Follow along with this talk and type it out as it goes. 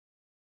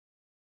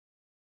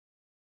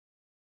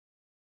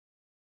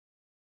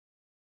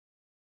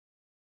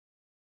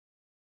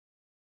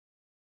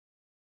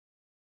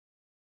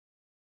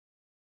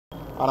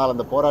ஆனால்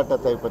அந்த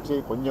போராட்டத்தை பற்றி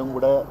கொஞ்சம்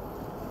கூட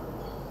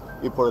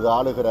இப்பொழுது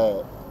ஆளுகிற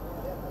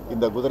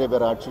இந்த குதிரை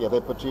பேர ஆட்சி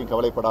எதை பற்றியும்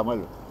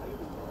கவலைப்படாமல்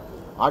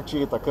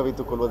ஆட்சியை தக்க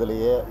வைத்துக்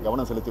கொள்வதிலேயே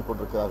கவனம் செலுத்திக்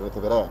கொண்டிருக்கிறார்கள்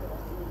தவிர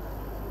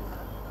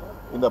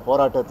இந்த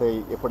போராட்டத்தை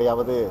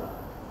எப்படியாவது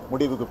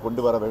முடிவுக்கு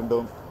கொண்டு வர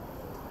வேண்டும்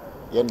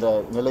என்ற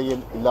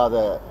நிலையில் இல்லாத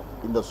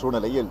இந்த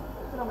சூழ்நிலையில்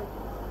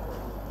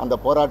அந்த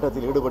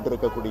போராட்டத்தில்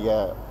ஈடுபட்டிருக்கக்கூடிய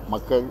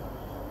மக்கள்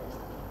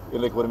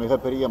இன்றைக்கு ஒரு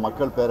மிகப்பெரிய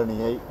மக்கள்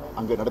பேரணியை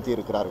அங்கு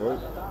நடத்தியிருக்கிறார்கள்.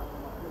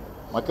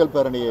 மக்கள்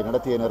பேரணியை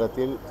நடத்திய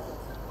நேரத்தில்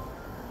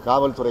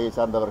காவல்துறையை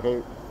சார்ந்தவர்கள்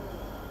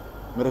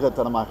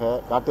மிருகத்தனமாக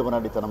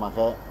காட்டுமிராண்டித்தனமாக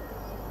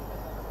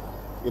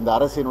இந்த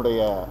அரசினுடைய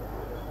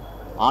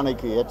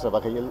ஆணைக்கு ஏற்ற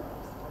வகையில்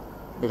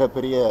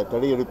மிகப்பெரிய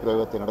தடியடி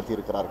பிரயோகத்தை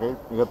நடத்தியிருக்கிறார்கள்.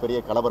 மிகப்பெரிய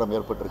கலவரம்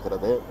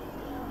ஏற்பட்டிருக்கிறது.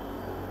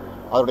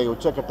 அதனுடைய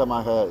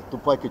உச்சக்கட்டமாக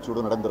துப்பாக்கிச்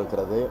சூடு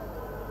நடந்திருக்கிறது.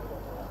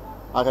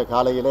 ஆக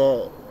காலையில்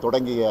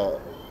தொடங்கிய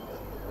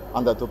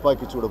அந்த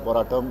துப்பாக்கிச் சூடு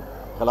போராட்டம்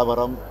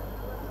கலவரம்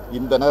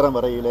இந்த நேரம்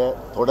வரையிலே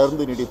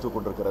தொடர்ந்து நீடித்து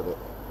கொண்டிருக்கிறது.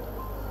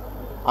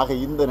 ஆக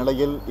இந்த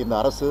நிலையில் இந்த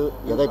அரசு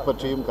எதை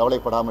பற்றியும்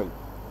கவலைப்படாமல்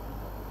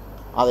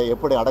அதை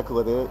எப்படி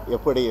அடக்குவது,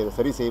 எப்படி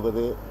சரி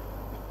செய்வது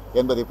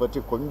என்பதை பற்றி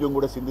கொஞ்சம்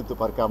கூட சிந்தித்து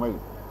பார்க்காமல்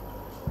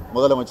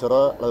முதலமைச்சரோ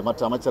அல்லது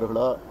மற்ற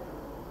அமைச்சர்களோ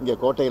இங்கே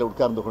கோட்டையில்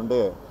உட்கார்ந்து கொண்டு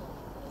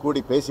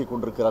கூடி பேசி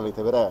கொண்டிருக்கிறார்களே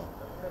தவிர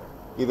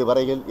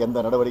இதுவரையில் எந்த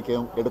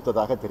நடவடிக்கையும்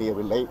எடுத்ததாக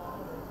தெரியவில்லை.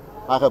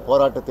 ஆக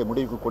போராட்டத்தை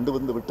முடிவுக்கு கொண்டு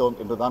வந்து விட்டோம்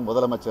என்றுதான்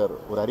முதலமைச்சர்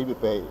ஒரு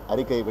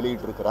அறிக்கையை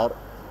வெளியிட்டிருக்கிறார்.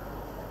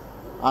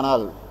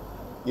 ஆனால்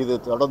இது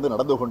தொடர்ந்து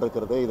நடந்து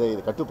கொண்டிருக்கிறது. இதை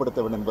கட்டுப்படுத்த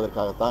வேண்டும்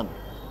என்பதற்காகத்தான்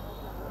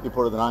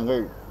இப்பொழுது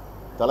நாங்கள்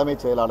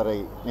தலைமைச் செயலாளரை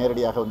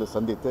நேரடியாக வந்து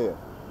சந்தித்து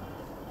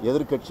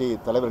எதிர்க்கட்சி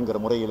தலைவர் என்கிற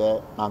முறையில்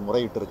நான்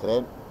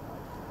முறையிட்டிருக்கிறேன்.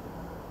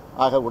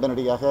 ஆக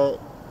உடனடியாக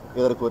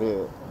இதற்கு ஒரு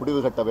முடிவு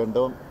கட்ட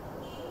வேண்டும்,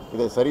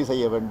 இதை சரி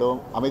செய்ய வேண்டும்,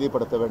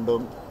 அமைதிப்படுத்த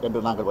வேண்டும் என்று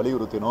நாங்கள்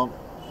வலியுறுத்தினோம்.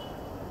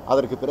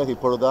 அதற்கு பிறகு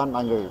இப்பொழுதுதான்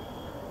நாங்கள்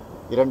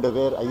 2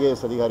 பேர்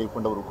IAS அதிகாரி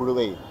கொண்ட ஒரு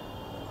குழுவை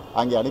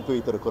அங்கே அனுப்பி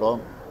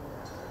வைத்திருக்கிறோம்.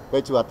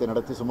 பேச்சுவார்த்தை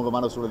நடத்தி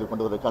சுமூகமான சூழலை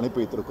கொண்டு வருவதற்கு அனுப்பி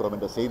வைத்திருக்கிறோம்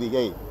என்ற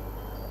செய்தியை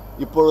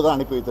இப்பொழுதுதான்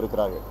அனுப்பி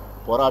வைத்திருக்கிறார்கள்.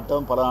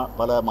 போராட்டம்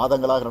பல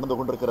மாதங்களாக நடந்து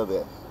கொண்டிருக்கிறது.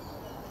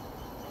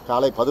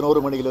 காலை 11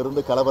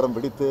 மணியிலிருந்து கலவரம்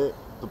வெடித்து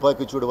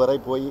துப்பாக்கிச்சூடு வரை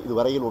போய்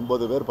இதுவரையில்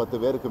 9 பேர் 10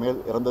 பேருக்கு மேல்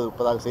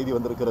இறந்திருப்பதாக செய்தி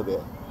வந்திருக்கிறது.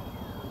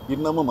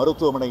 இன்னமும்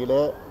மருத்துவமனையில்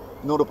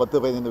இன்னொரு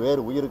 10-15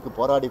 பேர் உயிருக்கு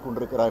போராடி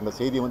கொண்டிருக்கிறார் என்ற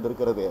செய்தி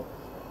வந்திருக்கிறது.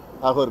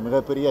 ஆக ஒரு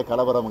மிகப்பெரிய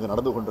கலவரம் அங்கு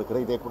நடந்து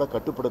கொண்டிருக்கிறது. இதை கூட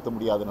கட்டுப்படுத்த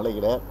முடியாத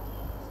நிலையில்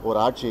ஒரு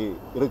ஆட்சி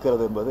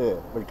இருக்கிறது என்பது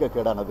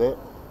வெட்கக்கேடானது.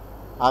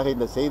 ஆக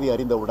இந்த செய்தி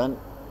அறிந்தவுடன்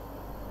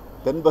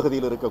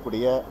தென்பகுதியில்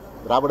இருக்கக்கூடிய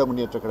திராவிட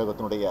முன்னேற்ற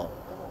கழகத்தினுடைய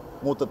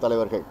மூத்த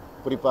தலைவர்கள்,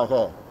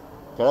 குறிப்பாக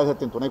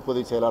கழகத்தின் துணை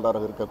பொதுச்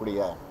செயலாளராக இருக்கக்கூடிய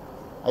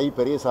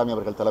பெரியசாமி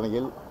அவர்கள்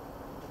தலைமையில்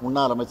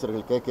முன்னாள்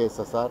அமைச்சர்கள்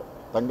KKSSR,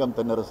 தங்கம்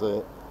தென்னரசு,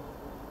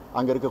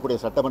 அங்கே இருக்கக்கூடிய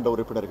சட்டமன்ற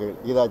உறுப்பினர்கள்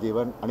கீதா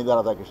ஜீவன், அனிதா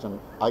ராதாகிருஷ்ணன்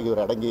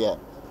ஆகியோர் அடங்கிய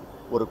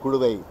ஒரு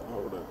குழுவை,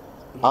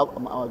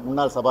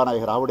 முன்னாள்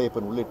சபாநாயகர்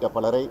ஆவுடையப்பன் உள்ளிட்ட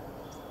பலரை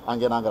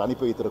அங்கே நாங்கள்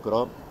அனுப்பி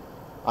வைத்திருக்கிறோம்.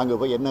 அங்கே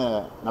போய் என்ன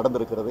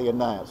நடந்திருக்கிறது,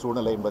 என்ன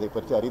சூழ்நிலை என்பதை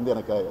பற்றி அறிந்து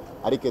எனக்கு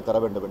அறிக்கை தர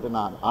வேண்டும் என்று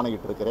நான்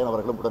ஆணையிட்டிருக்கிறேன்.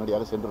 அவர்களும்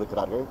உடனடியாக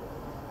சென்றிருக்கிறார்கள்.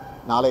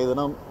 நாளைய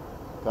தினம்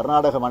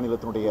கர்நாடக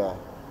மாநிலத்தினுடைய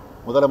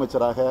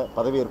முதலமைச்சராக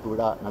பதவியேற்பு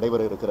விழா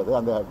நடைபெற இருக்கிறது.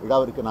 அந்த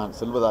விழாவிற்கு நான்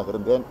செல்வதாக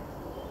இருந்தேன்.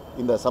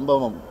 இந்த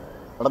சம்பவம்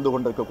நடந்து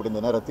கொண்டிருக்கக்கூடிய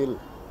இந்த நேரத்தில்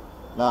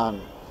நான்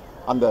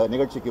அந்த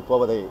நிகழ்ச்சிக்கு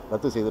போவதை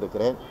ரத்து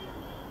செய்திருக்கிறேன்.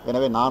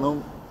 எனவே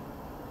நானும்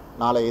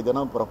நாளைய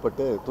தினம்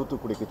புறப்பட்டு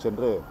தூத்துக்குடிக்கு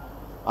சென்று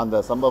அந்த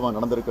சம்பவம்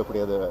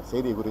நடந்திருக்கக்கூடிய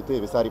செய்தி குறித்து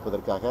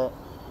விசாரிப்பதற்காக,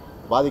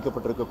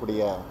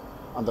 பாதிக்கப்பட்டிருக்கக்கூடிய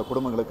அந்த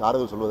குடும்பங்களுக்கு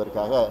ஆறுதல்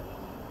சொல்வதற்காக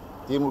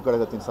திமுக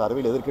கழகத்தின்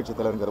சார்பில் எதிர்க்கட்சி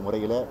தலைவர்கிற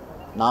முறையில்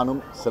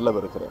நானும்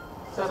செல்லவிருக்கிறேன்.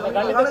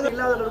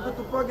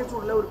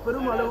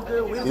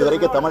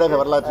 இதுவரைக்கும் தமிழக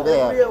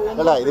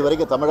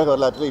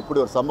வரலாற்றிலே இப்படி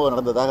ஒரு சம்பவம்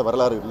நடந்ததாக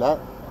வரலாறு இல்லை.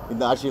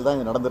 இந்த ஆட்சியில் தான்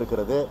இது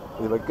நடந்திருக்கிறது.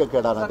 இது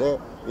வெட்கக்கேடானது.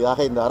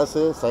 இதாக இந்த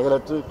அரசு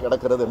செயலற்று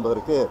கிடக்கிறது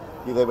என்பதற்கு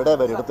இதை விட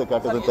வேறு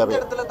எடுத்துக்காட்டு தேவை.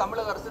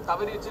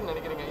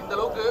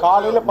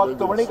 காலையில்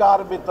 10 மணிக்கு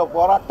ஆரம்பித்த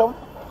போராட்டம்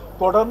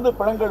தொடர்ந்து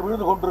பிணங்கள்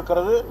விழுந்து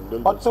கொண்டிருக்கிறது.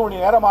 10 மணி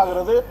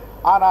நேரமாகிறது.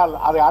 ஆனால்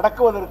அதை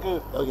அடக்குவதற்கு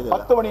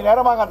 10 மணி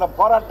நேரமாக அந்த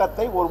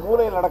போராட்டத்தை, ஒரு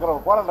மூலையில் நடக்கிற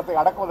ஒரு போராட்டத்தை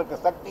அடக்குவதற்கு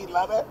சக்தி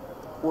இல்லாத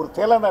ஒரு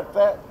திலனற்ற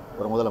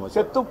ஒரு முதலமைச்சர்,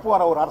 செத்து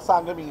போன ஒரு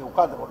அரசாங்கம் இங்கே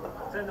உட்கார்ந்து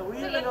கொண்டிருக்கிறது.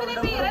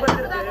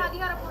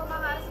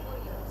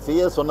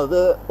 CS சொன்னது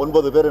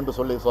 9 பேர் என்று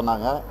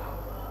சொன்னாங்க.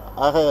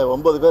 ஆக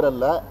 9 பேர்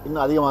அல்ல,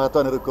 இன்னும்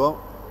அதிகமாகத்தான் இருக்கும்.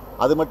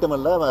 அது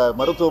மட்டுமல்ல,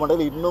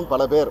 மருத்துவமனையில் இன்னும்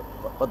பல பேர்,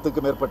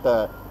 10க்கும் மேற்பட்ட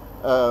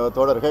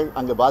தோழர்கள்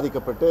அங்கு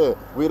பாதிக்கப்பட்டு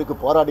உயிருக்கு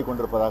போராடி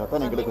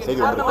கொண்டிருப்பதாகத்தான் எங்களுக்கு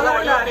செய்தி வந்திருக்கு.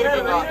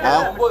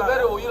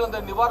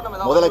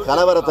 முதல்ல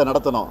கலவரத்தை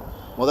நடத்தணும்,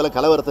 முதல்ல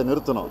கலவரத்தை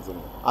நிறுத்தணும்.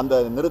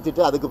 அந்த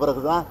நிறுத்திட்டு அதுக்கு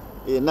பிறகு தான்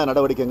என்ன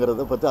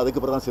நடவடிக்கைங்கிறத பற்றி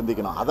அதுக்கு பிறகு தான்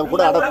சிந்திக்கணும். அதை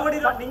கூட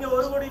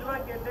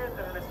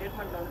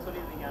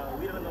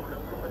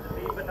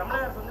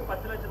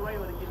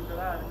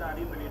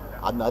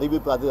அந்த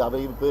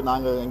அறிவிப்பு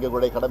நாங்கள்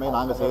எங்களுடைய கடமை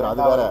நாங்கள் செய்கிறோம்.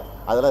 அது வேற,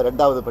 அதெல்லாம்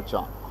 2வது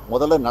பட்சம்.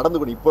 முதல்ல நடந்து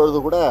கொண்டு இப்பொழுது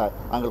கூட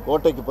நாங்கள்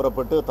கோட்டைக்கு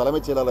புறப்பட்டு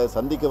தலைமைச் செயலாளரை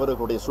சந்திக்க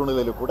வரக்கூடிய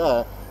சூழ்நிலையில் கூட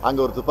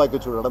அங்கே ஒரு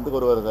துப்பாக்கிச்சூடு நடந்து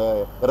ஒருவர்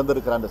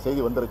இறந்திருக்கிற அந்த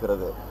செய்தி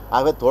வந்திருக்கிறது.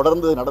 ஆகவே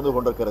தொடர்ந்து நடந்து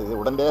கொண்டிருக்கிறது.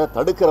 உடனடியாக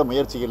தடுக்கிற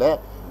முயற்சியில்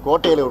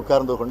கோட்டையில்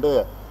உட்கார்ந்து கொண்டு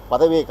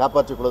பதவியை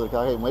காப்பாற்றிக்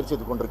கொள்வதற்காக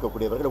முயற்சித்துக்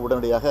கொண்டிருக்கக்கூடியவர்கள்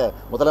உடனடியாக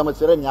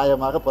முதலமைச்சரே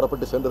நியாயமாக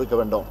புறப்பட்டு சென்றிருக்க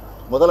வேண்டும்.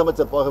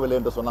 முதலமைச்சர் போகவில்லை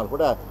என்று சொன்னால்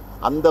கூட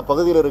அந்த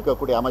பகுதியில்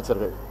இருக்கக்கூடிய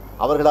அமைச்சர்கள்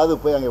அவர்களாவது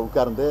போய் அங்கே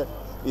உட்கார்ந்து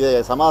இதை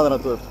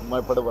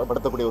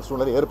சமாதானப்படுத்தக்கூடிய ஒரு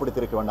சூழ்நிலை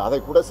ஏற்படுத்தியிருக்க வேண்டும். அதை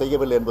கூட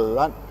செய்யவில்லை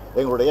என்பதுதான்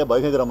எங்களுடைய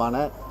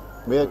பகிரங்கமான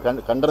மிக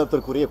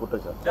கண்டனத்திற்குரிய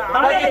குற்றச்சாட்டு.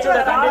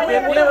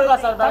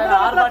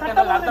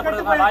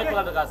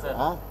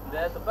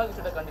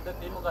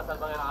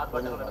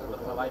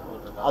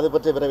 அது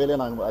பற்றி விரைவிலே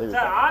நாங்கள்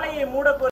அறிவிப்போம்.